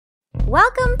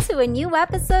Welcome to a new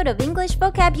episode of English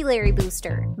Vocabulary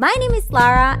Booster. My name is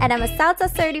Lara and I'm a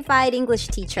SALSA certified English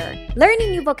teacher.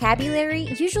 Learning new vocabulary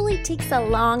usually takes a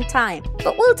long time,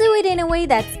 but we'll do it in a way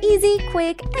that's easy,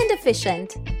 quick, and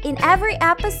efficient. In every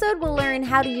episode, we'll learn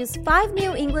how to use 5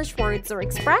 new English words or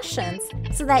expressions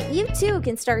so that you too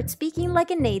can start speaking like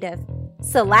a native.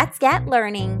 So let's get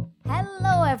learning.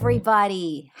 Hello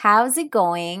everybody, how's it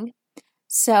going?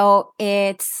 So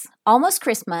it's almost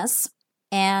Christmas.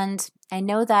 And I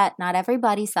know that not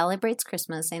everybody celebrates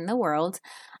Christmas in the world,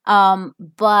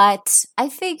 but I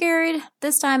figured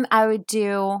this time I would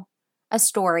do a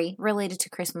story related to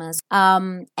Christmas.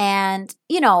 And,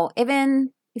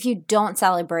 even if you don't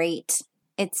celebrate,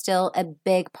 it's still a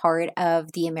big part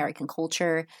of the American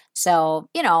culture. So,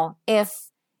 if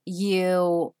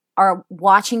you are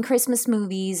watching Christmas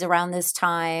movies around this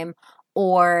time,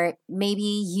 or maybe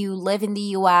you live in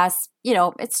the US,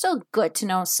 it's still good to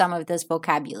know some of this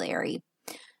vocabulary.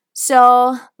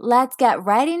 So let's get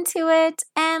right into it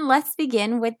and let's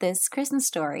begin with this Christmas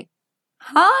story.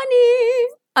 Honey,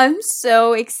 I'm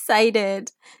so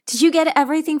excited. Did you get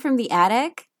everything from the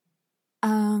attic?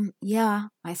 Yeah,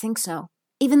 I think so.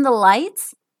 Even the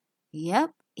lights?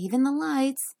 Yep, even the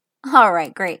lights. All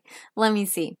right, great. Let me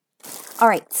see. All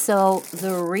right, so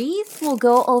the wreath will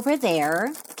go over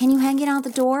there. Can you hang it on the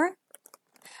door?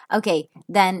 Okay,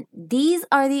 then these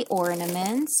are the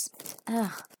ornaments.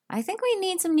 I think we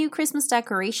need some new Christmas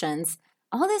decorations.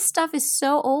 All this stuff is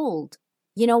so old.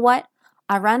 You know what?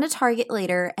 I'll run to Target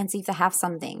later and see if they have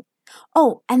something.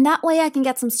 Oh, and that way I can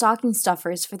get some stocking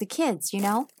stuffers for the kids,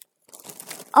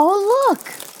 Oh,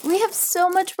 look! We have so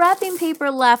much wrapping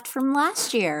paper left from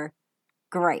last year.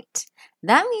 Great.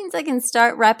 That means I can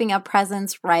start wrapping up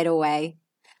presents right away.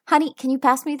 Honey, can you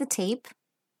pass me the tape?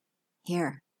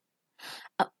 Here.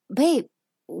 Babe,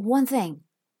 one thing.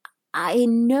 I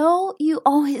know you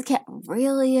always get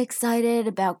really excited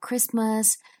about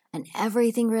Christmas and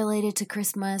everything related to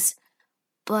Christmas,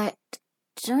 but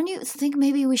don't you think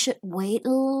maybe we should wait a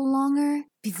little longer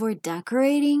before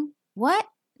decorating? What?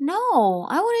 No,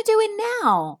 I want to do it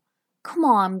now. Come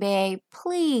on, babe,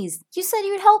 please. You said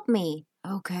you'd help me.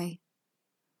 Okay.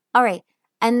 All right,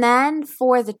 and then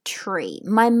for the tree,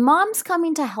 my mom's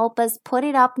coming to help us put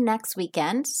it up next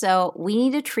weekend, so we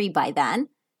need a tree by then.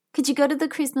 Could you go to the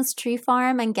Christmas tree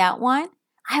farm and get one?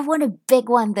 I want a big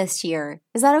one this year.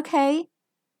 Is that okay?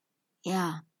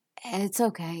 Yeah, it's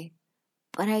okay.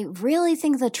 But I really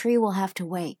think the tree will have to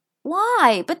wait.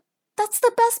 Why? But that's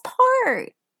the best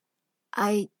part.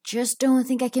 I just don't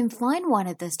think I can find one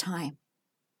at this time.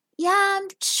 Yeah, I'm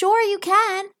sure you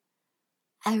can.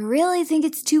 I really think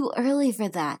it's too early for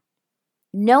that.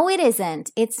 No, it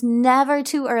isn't. It's never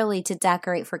too early to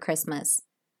decorate for Christmas.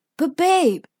 But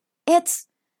babe, it's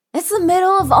the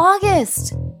middle of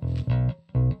August.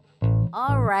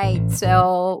 All right.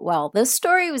 So, this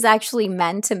story was actually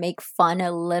meant to make fun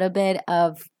a little bit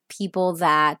of people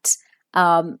that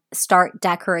start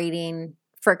decorating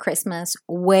for Christmas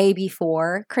way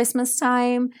before Christmas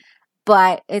time.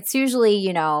 But it's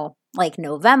usually, like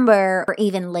November or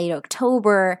even late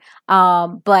October.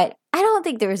 But I don't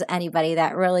think there's anybody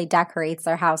that really decorates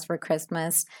their house for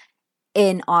Christmas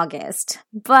in August.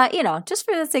 But, just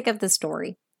for the sake of the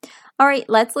story. All right,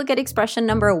 let's look at expression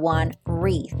number 1,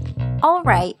 wreath. All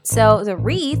right, so the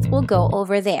wreath will go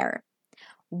over there.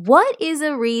 What is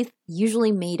a wreath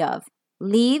usually made of?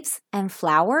 Leaves and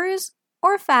flowers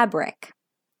or fabric?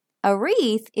 A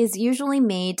wreath is usually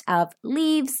made of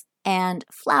leaves and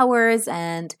flowers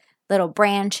and little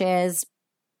branches.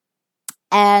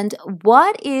 And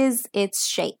what is its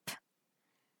shape?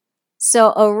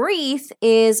 So a wreath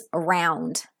is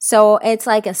round. So it's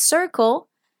like a circle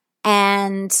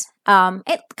and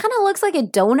it kind of looks like a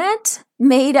donut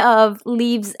made of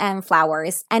leaves and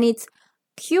flowers. And it's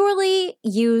purely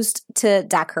used to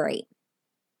decorate.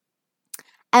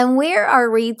 And where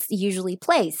are wreaths usually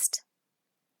placed?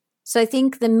 So I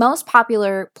think the most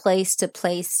popular place to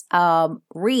place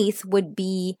wreath would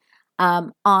be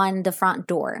on the front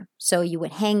door. So you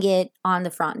would hang it on the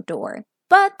front door.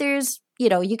 But there's,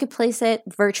 you could place it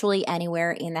virtually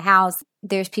anywhere in the house.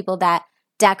 There's people that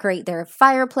decorate their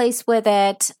fireplace with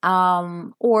it,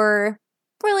 or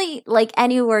really like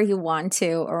anywhere you want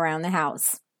to around the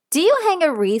house. Do you hang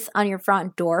a wreath on your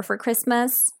front door for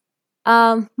Christmas?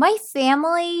 My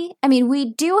family,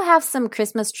 we do have some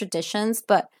Christmas traditions,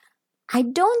 but I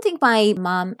don't think my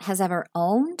mom has ever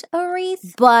owned a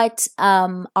wreath, but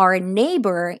our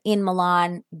neighbor in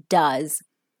Milan does.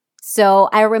 So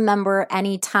I remember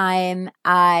anytime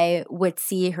I would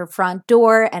see her front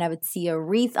door and I would see a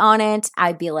wreath on it,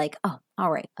 I'd be like, oh,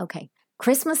 all right, okay.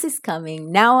 Christmas is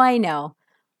coming. Now I know.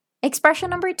 Expression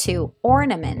number 2,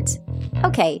 ornament.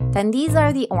 Okay, then these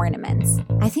are the ornaments.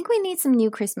 I think we need some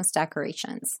new Christmas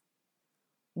decorations.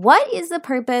 What is the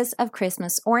purpose of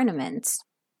Christmas ornaments?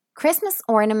 Christmas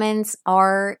ornaments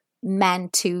are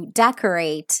meant to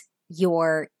decorate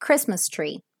your Christmas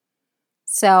tree.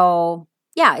 So,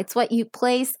 yeah, it's what you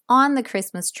place on the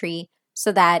Christmas tree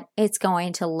so that it's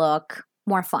going to look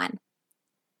more fun.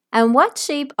 And what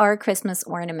shape are Christmas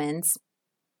ornaments?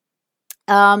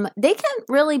 They can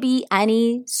really be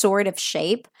any sort of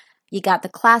shape. You got the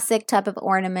classic type of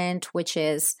ornament, which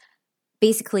is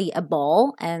basically a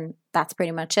ball, and that's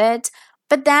pretty much it.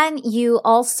 But then you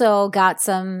also got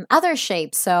some other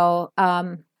shapes. So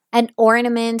an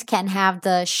ornament can have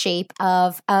the shape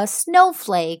of a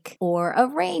snowflake or a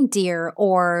reindeer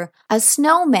or a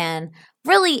snowman,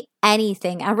 really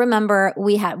anything. I remember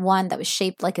we had one that was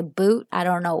shaped like a boot. I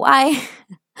don't know why,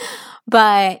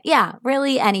 but yeah,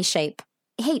 really any shape.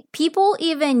 Hey, people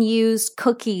even use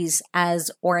cookies as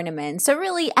ornaments. So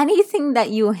really anything that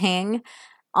you hang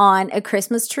on a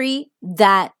Christmas tree,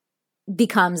 that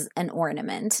becomes an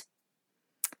ornament.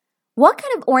 What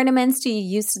kind of ornaments do you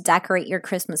use to decorate your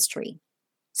Christmas tree?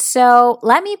 So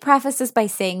let me preface this by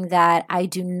saying that I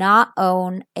do not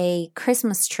own a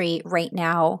Christmas tree right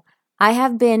now. I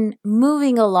have been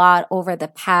moving a lot over the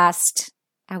past,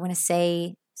 I want to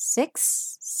say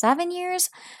 6-7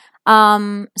 years.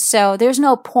 So there's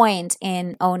no point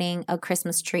in owning a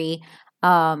Christmas tree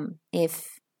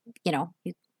if,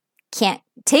 you can't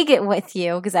take it with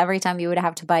you, because every time you would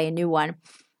have to buy a new one.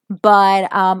 But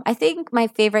I think my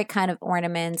favorite kind of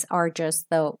ornaments are just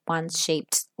the ones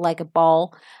shaped like a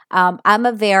ball. I'm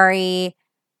a very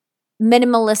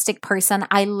minimalistic person.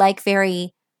 I like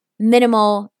very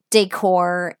minimal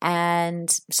decor. And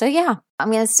so, yeah,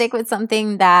 I'm going to stick with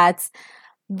something that's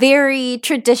very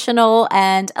traditional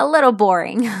and a little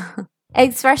boring.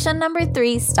 Expression number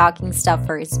 3, stocking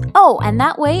stuffers. Oh, and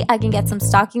that way I can get some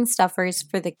stocking stuffers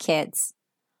for the kids.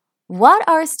 What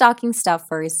are stocking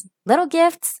stuffers? Little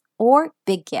gifts or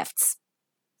big gifts?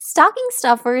 Stocking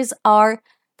stuffers are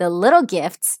the little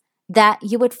gifts that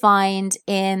you would find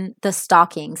in the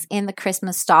stockings, in the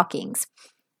Christmas stockings.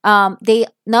 They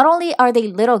not only are they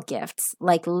little gifts,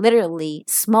 like literally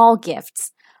small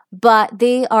gifts, but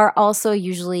they are also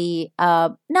usually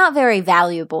not very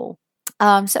valuable.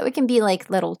 So it can be like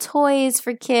little toys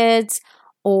for kids,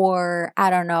 or I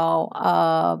don't know,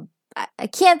 I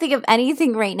can't think of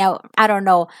anything right now. I don't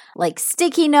know, like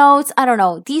sticky notes. I don't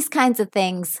know. These kinds of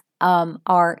things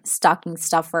are stocking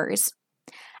stuffers.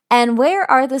 And where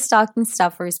are the stocking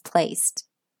stuffers placed?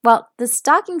 Well, the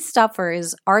stocking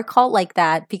stuffers are called like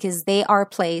that because they are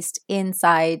placed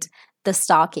inside the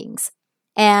stockings.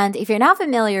 And if you're not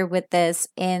familiar with this,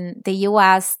 in the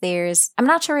US, I'm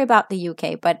not sure about the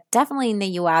UK, but definitely in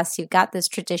the US, you've got this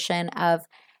tradition of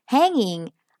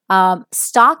hanging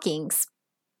stockings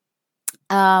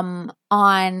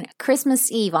on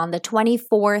Christmas Eve, on the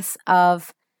 24th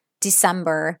of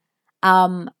December.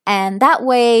 And that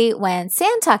way, when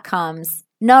Santa comes,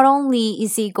 not only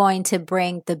is he going to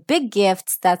bring the big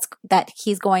gifts that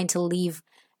he's going to leave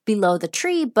below the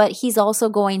tree, but he's also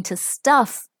going to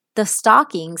stuff the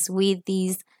stockings with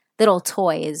these little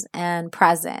toys and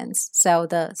presents. So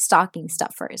the stocking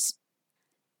stuffers.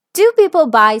 Do people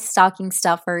buy stocking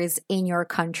stuffers in your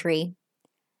country?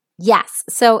 Yes.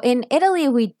 So in Italy,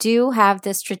 we do have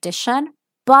this tradition,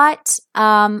 but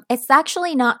it's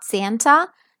actually not Santa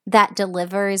that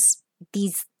delivers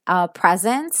these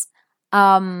presents,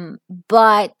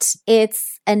 but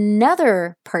it's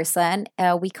another person.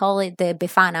 We call it the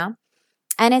Befana,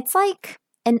 and it's like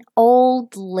an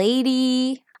old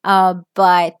lady,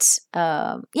 but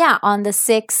yeah, on the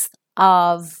 6th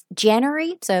of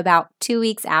January, so about 2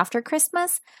 weeks after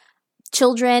Christmas,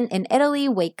 children in Italy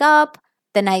wake up.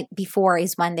 The night before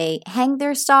is when they hang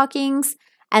their stockings,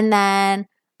 and then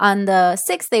on the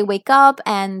 6th, they wake up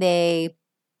and they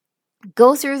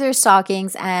go through their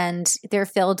stockings, and they're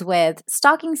filled with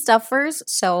stocking stuffers,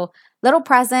 so little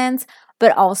presents,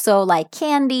 but also like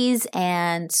candies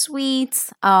and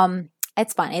sweets.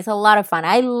 It's fun. It's a lot of fun.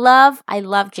 I love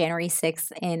January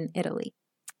 6th in Italy.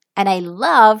 And I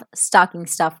love stocking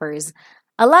stuffers.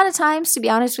 A lot of times, to be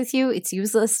honest with you, it's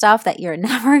useless stuff that you're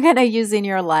never going to use in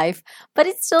your life, but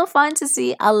it's still fun to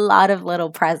see a lot of little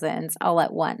presents all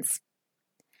at once.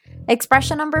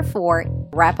 Expression number 4,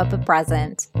 wrap up a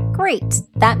present. Great.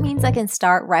 That means I can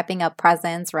start wrapping up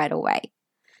presents right away.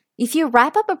 If you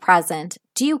wrap up a present,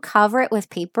 do you cover it with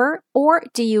paper or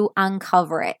do you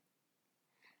uncover it?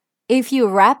 If you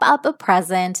wrap up a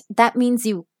present, that means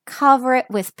you cover it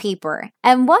with paper.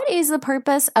 And what is the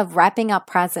purpose of wrapping up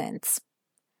presents?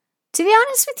 To be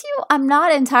honest with you, I'm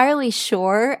not entirely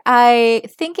sure. I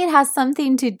think it has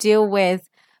something to do with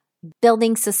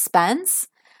building suspense.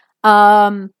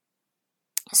 So,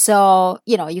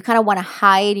 you kind of want to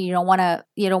hide. You don't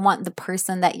want the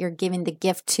person that you're giving the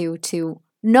gift to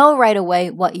know right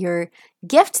away what you're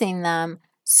gifting them.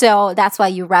 So that's why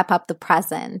you wrap up the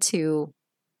present to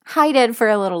hide it for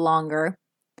a little longer.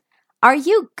 Are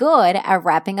you good at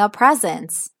wrapping up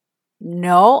presents?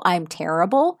 No, I'm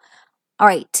terrible. All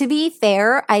right, to be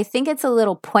fair, I think it's a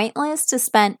little pointless to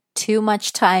spend too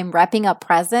much time wrapping up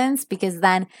presents because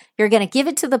then you're going to give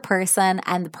it to the person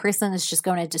and the person is just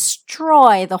going to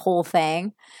destroy the whole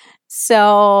thing.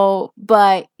 So,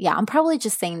 but yeah, I'm probably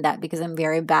just saying that because I'm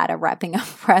very bad at wrapping up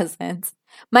presents.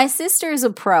 My sister is a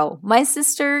pro. My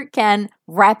sister can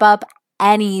wrap up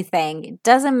anything. It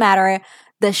doesn't matter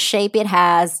the shape it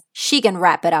has. She can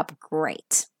wrap it up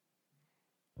great.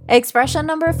 Expression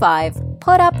number 5,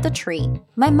 put up the tree.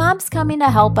 My mom's coming to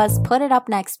help us put it up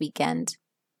next weekend.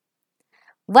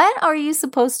 When are you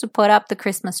supposed to put up the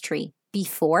Christmas tree?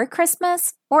 Before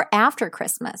Christmas or after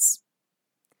Christmas?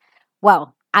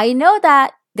 Well, I know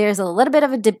that there's a little bit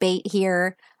of a debate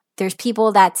here. There's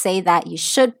people that say that you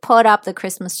should put up the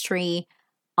Christmas tree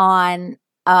on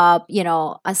a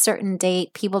certain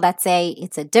date, people that say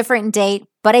it's a different date,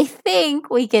 but I think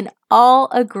we can all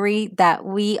agree that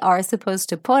we are supposed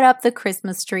to put up the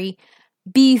Christmas tree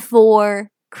before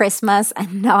Christmas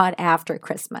and not after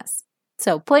Christmas.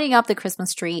 So putting up the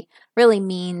Christmas tree really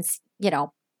means,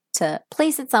 to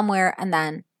place it somewhere and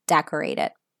then decorate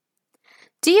it.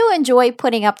 Do you enjoy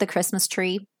putting up the Christmas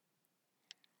tree?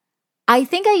 I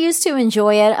think I used to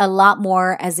enjoy it a lot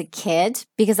more as a kid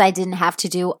because I didn't have to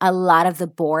do a lot of the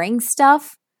boring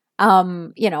stuff.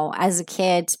 As a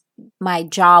kid, my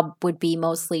job would be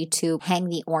mostly to hang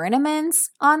the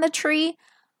ornaments on the tree.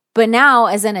 But now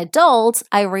as an adult,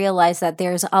 I realize that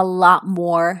there's a lot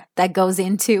more that goes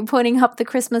into putting up the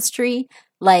Christmas tree,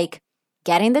 like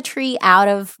getting the tree out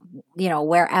of,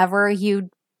 wherever you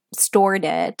stored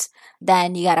it.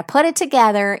 Then you got to put it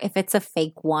together if it's a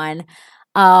fake one.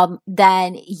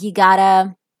 Then you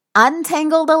gotta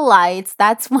untangle the lights.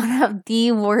 That's one of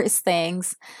the worst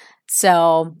things.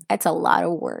 So it's a lot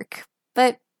of work.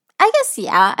 But I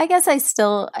guess I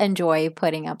still enjoy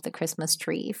putting up the Christmas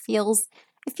tree.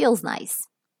 It feels nice.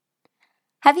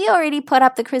 Have you already put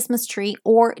up the Christmas tree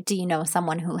or do you know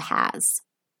someone who has?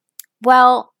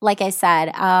 Well, like I said,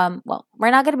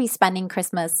 we're not going to be spending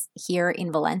Christmas here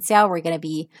in Valencia. We're going to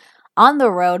be on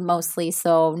the road mostly.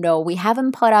 So no, we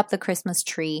haven't put up the Christmas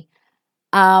tree.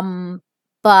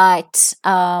 But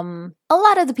a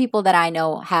lot of the people that I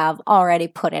know have already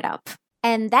put it up.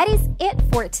 And that is it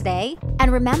for today.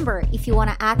 And remember, if you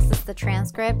want to access the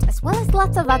transcript as well as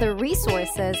lots of other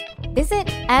resources, visit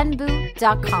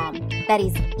enboo.com. That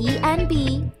is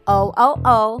ENBOOO.com.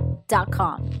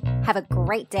 Have a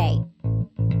great day.